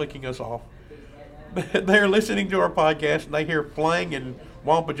are clicking us off. They're listening to our podcast and they hear flang and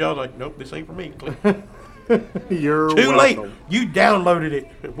wampajawed like, nope, this ain't for me. Click. You're Too late. welcome. You downloaded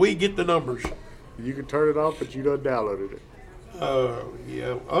it. We get the numbers. You can turn it off, but you done downloaded it.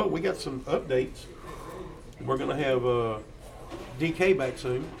 Yeah. Oh, we got some updates. We're going to have DK back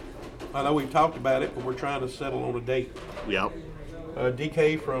soon. I know we've talked about it, but we're trying to settle on a date. Yep.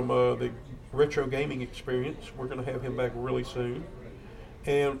 DK from the Retro Gaming Experience. We're going to have him back really soon.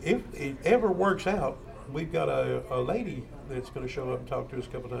 And if it ever works out, we've got a lady that's going to show up and talk to us a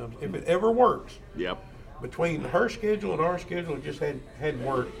couple times. If it ever works, Yep. between her schedule and our schedule, it just hadn't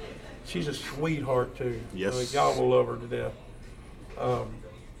worked. She's a sweetheart, too. Yes. Y'all will love her to death.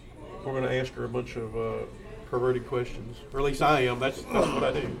 We're going to ask her a bunch of perverted questions. Or at least I am. That's what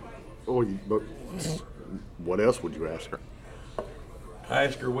I do. Oh, but what else would you ask her? I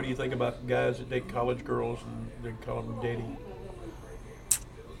asked her, what do you think about guys that date college girls and they call them daddy?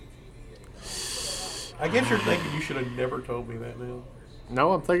 I guess you're thinking you should have never told me that now.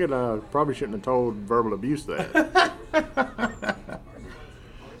 No, I'm thinking I probably shouldn't have told verbal abuse that.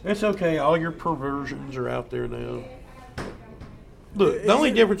 It's okay. All your perversions are out there now. Look, the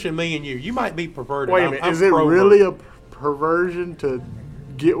only difference in me and you might be perverted. Wait a minute, is it really a perversion to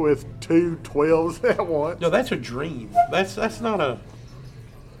get with 2 12s at once? No, that's a dream. That's not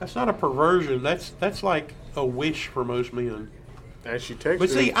a perversion. That's like a wish for most men. And she texted But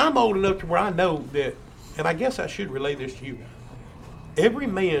see, me. I'm old enough to where I know that, and I guess I should relay this to you. Every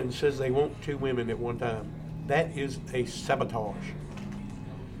man says they want 2 women at one time. That is a sabotage.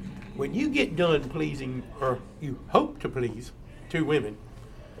 When you get done pleasing, or you hope to please 2 women,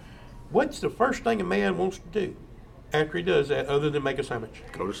 what's the first thing a man wants to do after he does that other than make a sandwich?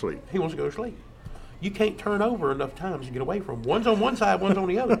 Go to sleep. He wants to go to sleep. You can't turn over enough times to get away from them. One's on one side, one's on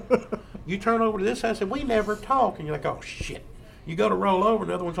the other. You turn over to this side and say, we never talk. And you're like, oh, shit. You go to roll over, and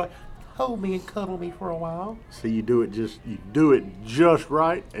the other one's like, hold me and cuddle me for a while. So you do it just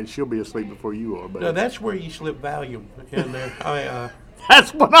right, and she'll be asleep before you are. But Now, that's where you slip Valium in there.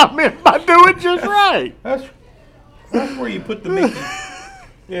 that's what I meant by do it just right. That's where you put the Mickey.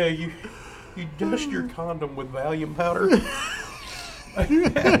 Yeah, you dust your condom with Valium powder.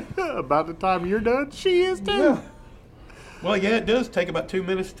 About the time you're done, she is too. Yeah. Well, yeah, it does take about 2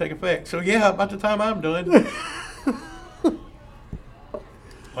 minutes to take effect. So, yeah, about the time I'm done.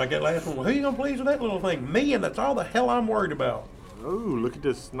 Like that last one. Well, who you going to please with that little thing? Me, and that's all the hell I'm worried about. Oh, look at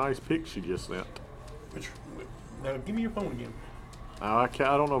this nice pic she just sent. Now, give me your phone again. I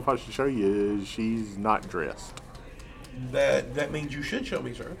don't know if I should show you. She's not dressed. That means you should show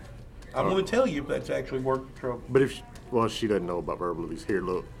me, sir. I'm going to tell you if that's actually worth the trouble. But if she doesn't know about verbal abuse. Here,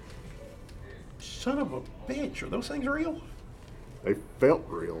 look. Son of a bitch. Are those things real? They felt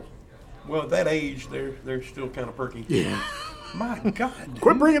real. Well, at that age, they're still kind of perky. Yeah. My God, dude.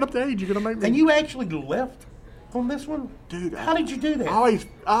 Quit bringing up the age. You're going to make me. And you actually left on this one? Dude. How did you do that? I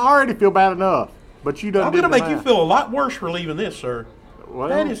already feel bad enough. But you done I'm did going to make the you math. feel a lot worse for leaving this, sir. Well,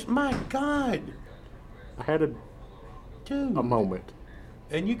 That is, my God. I had a Dude. moment.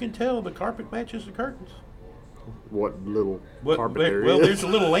 And you can tell the carpet matches the curtains. What little carpet there Well, is. there's a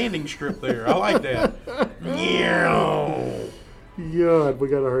little landing strip there. I like that. Yeah. God, we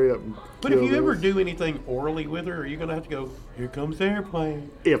gotta hurry up. And But if kill you ever this. do anything orally with her, are you going to have to go, here comes the airplane.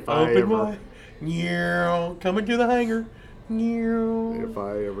 If I Open ever. wide. Yeah. Coming to the hangar. Yeah. If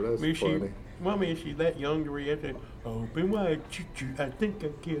I ever, that's Is she, funny. Mommy, is she that young to where you have to open wide? Choo choo. I think I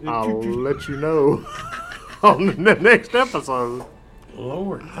get it. I'll Choo, choo. let you know on the next episode.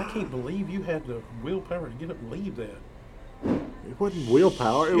 Lord, I can't believe you had the willpower to get up and leave that. It wasn't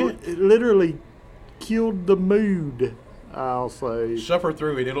willpower. Shit. It literally killed the mood, I'll say. Suffer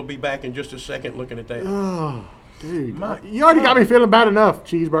through it. It'll be back in just a second looking at that. Oh, dude. My You already got me feeling bad enough,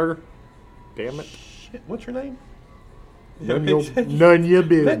 cheeseburger. Damn it. Shit, what's her name? None your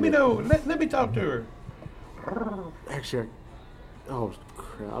business. Let me know. Let me talk to her. Actually, oh,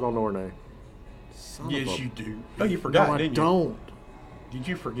 crap. I don't know her name. Son of Yes, a- you do. Oh, you forgot, No, I didn't you? don't. Did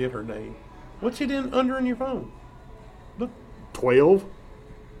you forget her name? What's it under in your phone? Look, 12? is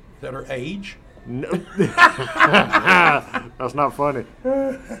that her age? No. That's not funny.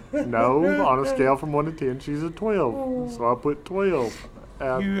 No, on a scale from 1 to 10, she's a 12. So I put 12.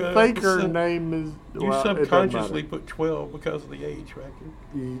 I You, think her sub- name is. You well, it doesn't subconsciously matter. put 12 because of the age factor.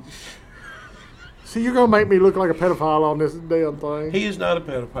 See, you're going to make me look like a pedophile on this damn thing. He is not a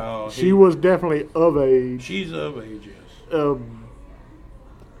pedophile. She was definitely of age. She's of age, yes.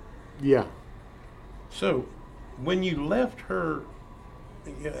 Yeah. So, when you left her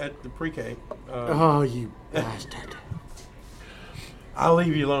at the pre-K, Oh, you bastard. I'll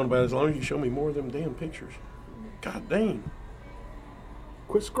leave you alone about it as long as you show me more of them damn pictures. God dang.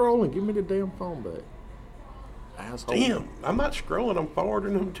 Quit scrolling. Give me the damn phone back. Asshole. Damn. I'm not scrolling. I'm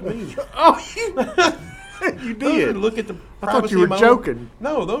forwarding them to me. Oh, you Those did. are look at the I privacy thought you were of my joking. Own,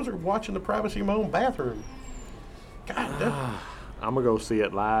 no, those are watching the privacy of my own bathroom. God damn. I'm going to go see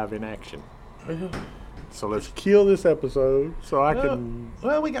it live in action. So let's kill this episode so I can.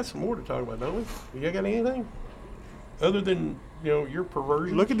 Well, we got some more to talk about, don't we? You got anything? Other than, your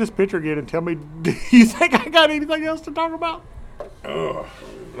perversion? Look at this picture again and tell me, do you think I got anything else to talk about?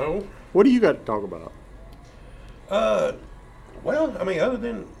 No. What do you got to talk about? Well, I mean, other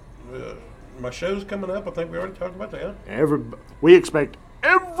than my show's coming up, I think we already talked about that. We expect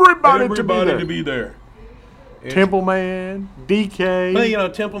everybody To be there. Temple Man, DK. Well,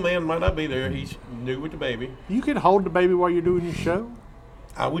 Temple Man might not be there. He's new with the baby. You can hold the baby while you're doing your show.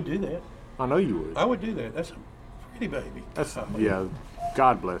 I would do that. I know you would. I would do that. That's a pretty baby. Yeah.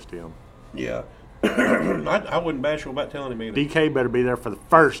 God bless him. Yeah. I wouldn't bashful about telling him either. DK better be there for the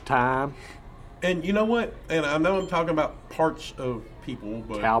first time. And you know what? And I know I'm talking about parts of people,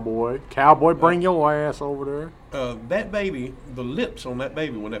 but Cowboy, bring your ass over there. that baby, the lips on that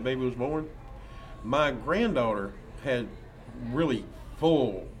baby when that baby was born, my granddaughter had really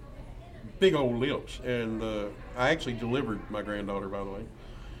full, big old lips. And I actually delivered my granddaughter, by the way.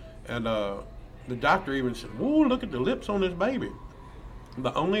 And the doctor even said, "Whoa, look at the lips on this baby."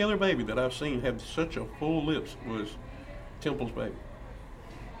 The only other baby that I've seen have such a full lips was Temple's baby.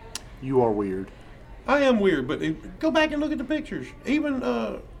 You are weird. I am weird, but go back and look at the pictures. Even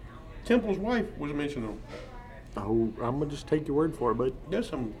Temple's wife was mentioned them. Oh, I'm going to just take your word for it, but There's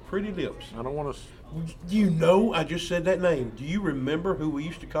some pretty lips. I don't want to. You know, I just said that name. Do you remember who we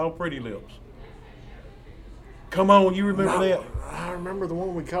used to call Pretty Lips? Come on, you remember that? I remember the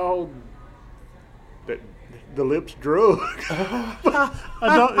one we called the lips drug. Is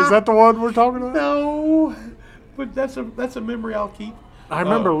that the one we're talking about? No, but that's a memory I'll keep. I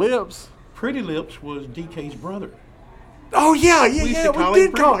remember lips. Pretty Lips was DK's brother. Oh, yeah. We used to call We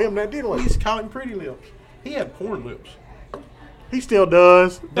him did call Pretty- him that, didn't We we? used to call him Pretty Lips. He had porn lips. He still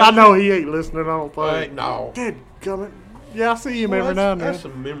does. I know he ain't listening, I don't think. No. Dad, coming. Yeah, I see him Well, every now and that's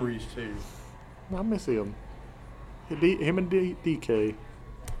then. some memories too. I miss him. Him and DK.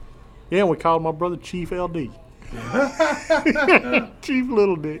 Yeah, we called my brother Chief LD. Cheap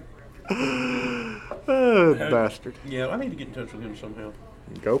little dick. Oh, bastard. Yeah, I need to get in touch with him somehow.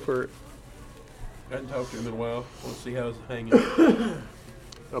 Go for it. I hadn't talked to him in a while. Let's see how it's hanging.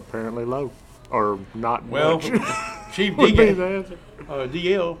 Apparently low. Or not Well, much. Chief Would be DL, the answer.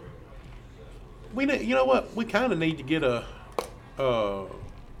 DL. You know what? We kind of need to get a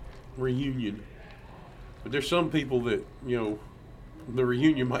reunion. But there's some people that the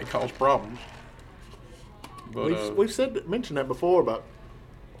reunion might cause problems. But We've mentioned that before about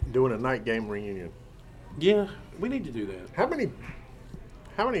doing a night game reunion. yeah, we need to do that. How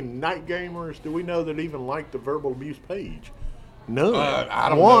many night gamers do we know that even like the verbal abuse page? None. I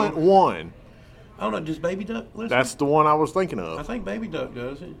don't know. One. I don't know. Does Baby Duck listen? That's the one I was thinking I of. think Baby Duck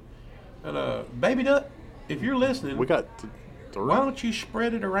does it. And Baby Duck, if you're listening, We got three. why don't you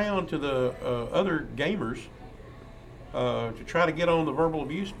spread it around to the other gamers to try to get on the verbal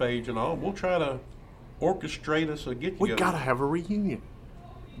abuse page and all? We'll try to orchestrate us a get We together. gotta have a reunion.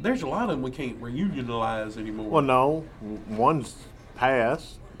 There's a lot of them we can't reunionize anymore. Well, no, one's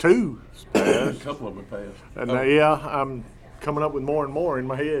passed, two's A passed, couple of them have passed. and Oh, yeah, I'm coming up with more and more in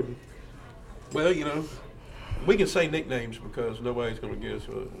my head. well, we can say nicknames because nobody's going to guess.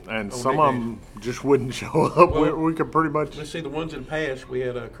 And on some of nicknames. them just wouldn't show up. Well, we could pretty much. Let's see, the ones in the past, we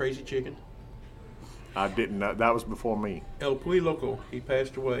had Crazy Chicken. I didn't know. That was before me. El Puy Loco, he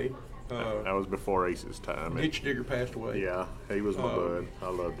passed away. That was before Ace's time. Ditch Digger passed away. Yeah, he was my bud. I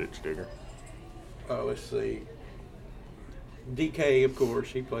love Ditch Digger. Let's see. DK, of course,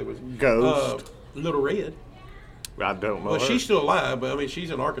 he played with Ghost. Little Red. I don't know. Well, her. she's still alive, but I mean,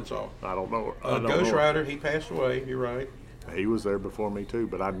 she's in Arkansas. I don't know. I don't Ghost know. Rider, he passed away. You're right. He was there before me too,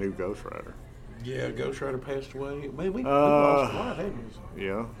 but I knew Ghost Rider. Yeah, Ghost Rider passed away. Man, we lost a lot, haven't we?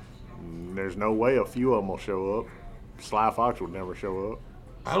 Yeah. There's no way a few of them will show up. Sly Fox would never show up.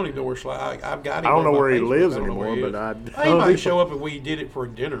 I don't even know where Sly. I've got him. I don't on know my where he Facebook. lives I don't know where anymore, he is. but He might show up if we did it for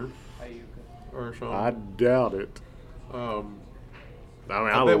dinner or something. I doubt it. I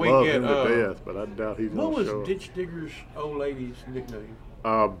mean, I bet we love get, him to death, but I doubt he's what going to was show Ditch Digger's old lady's nickname?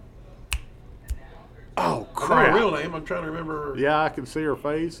 up. Oh, I know crap. her real name. I'm trying to remember. Yeah, I can see her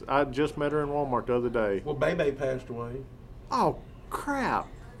face. I just met her in Walmart the other day. Well, Bebe passed away. Oh, crap.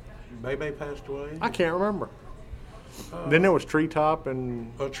 Bebe passed away. I can't remember. Then there was Treetop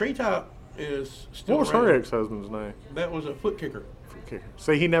and... Treetop is still What was around. her ex-husband's name? That was a Foot Kicker.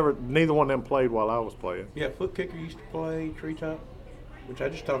 See, neither one of them played while I was playing. Yeah, Foot Kicker used to play Treetop, which I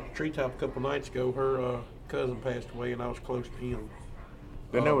just talked to Treetop a couple nights ago. Her cousin passed away, and I was close to him.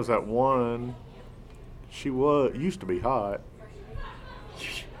 Then there was that one. She used to be hot.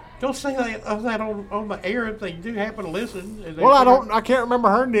 Don't say that on the air if they do happen to listen. and they Well, figure- I can't remember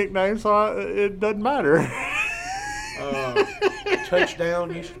her nickname, so it doesn't matter.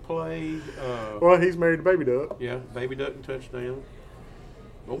 Touchdown used to play. Well, he's married to Baby Duck. Yeah, Baby Duck and Touchdown.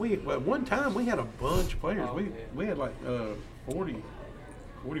 Well, at one time we had a bunch of players. We had like 40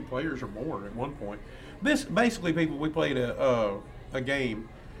 players or more at one point. This basically, people, we played a game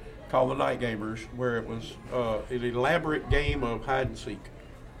called the Night Gamers, where it was an elaborate game of hide and seek.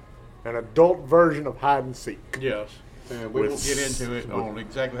 An adult version of hide and seek. Yes, and we With won't get into it with- on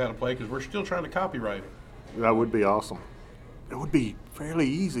exactly how to play because we're still trying to copyright it. That would be awesome. It would be fairly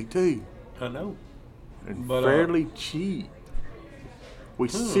easy too, I know. and But, fairly cheap. We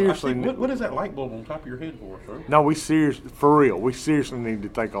I seriously. think- what is that light bulb on top of your head for, sir? No, we seriously, for real, we seriously need to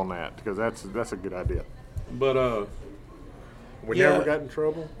think on that because that's a good idea. But We Yeah. never got in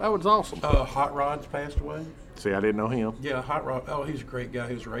trouble. That was awesome. Hot Rod's passed away. See, I didn't know him. Yeah, Hot Rod. Oh, he's a great guy.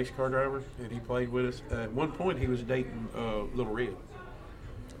 He was a race car driver, and he played with us. At one point, he was dating Little Red.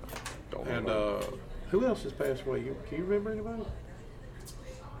 Don't And know. who else has passed away? Can you remember anybody?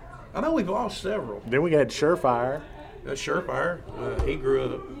 I know we've lost several. Then we had Surefire. Surefire. He grew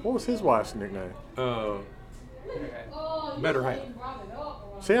up. What was his wife's nickname? Better Half.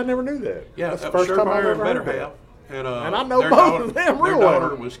 See, I never knew that. Yeah, that's the first Surefire time I've ever and Better heard that. Half. And I know their both daughter, of them Their real well.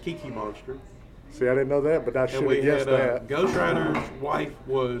 daughter was Kiki Monster. See, I didn't know that, but I should And have we guessed had that. Ghost Rider's wife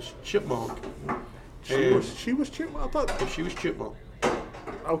was Chipmunk. She was Chip. I thought. She was Chipmunk.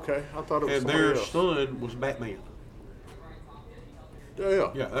 Okay, I thought it was And somebody their else. son was Batman.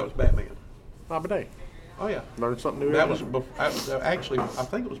 Yeah, Yeah, that was Batman. Not day. Oh yeah, Learn something new. that every was day. actually I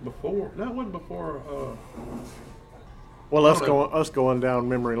think it was before. No, it wasn't before. Well, us okay. going down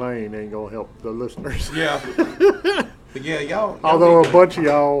memory lane ain't gonna help the listeners. Yeah, but yeah, y'all. Although need a to- bunch of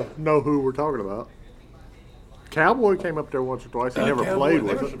y'all know who we're talking about. Cowboy came up there once or twice. He never Cowboy, played there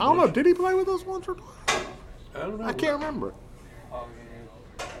with was us. a I don't know. bunch. Did he play with us once or twice? I don't know. I can't remember.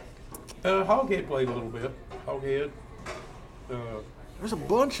 Hoghead played a little bit. Hoghead. There's a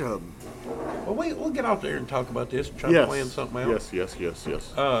bunch of them. Well, we'll get out there and talk about this and try to plan something out.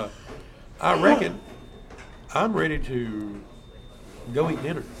 Yes. I reckon I'm ready to go eat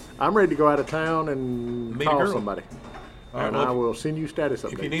dinner. I'm ready to go out of town and Meet a call girl. somebody. All right, And well, I will send you status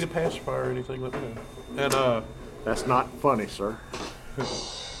updates. If you need a pacifier or anything, let me know. And That's not funny, sir.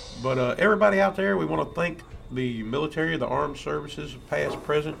 but everybody out there, we want to thank the military, the armed services, past,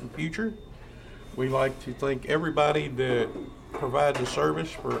 present, and future. We like to thank everybody that provides a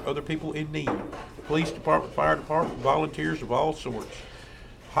service for other people in need. Police department, fire department, volunteers of all sorts,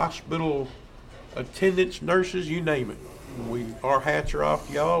 hospital attendants, nurses, you name it. Our hats are off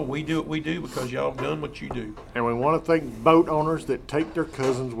to y'all. We do what we do because y'all have done what you do. And we want to thank boat owners that take their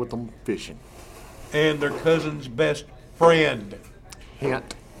cousins with them fishing. And their cousin's best friend.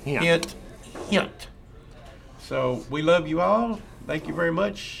 Hint. Hint, hint. So we love you all. Thank you very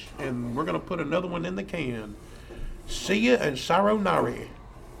much. And we're going to put another one in the can. See ya and sayonara.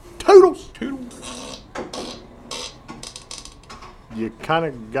 Toodles! Toodles. You kind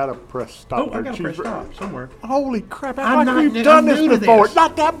of got to press stop. Oh, I there, got to press Cheeseburger. stop somewhere. Holy crap. I'm Like we've not- done I'm this new to before. this.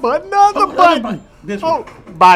 Not that button. Another Oh, button. button. This Oh, one. bye.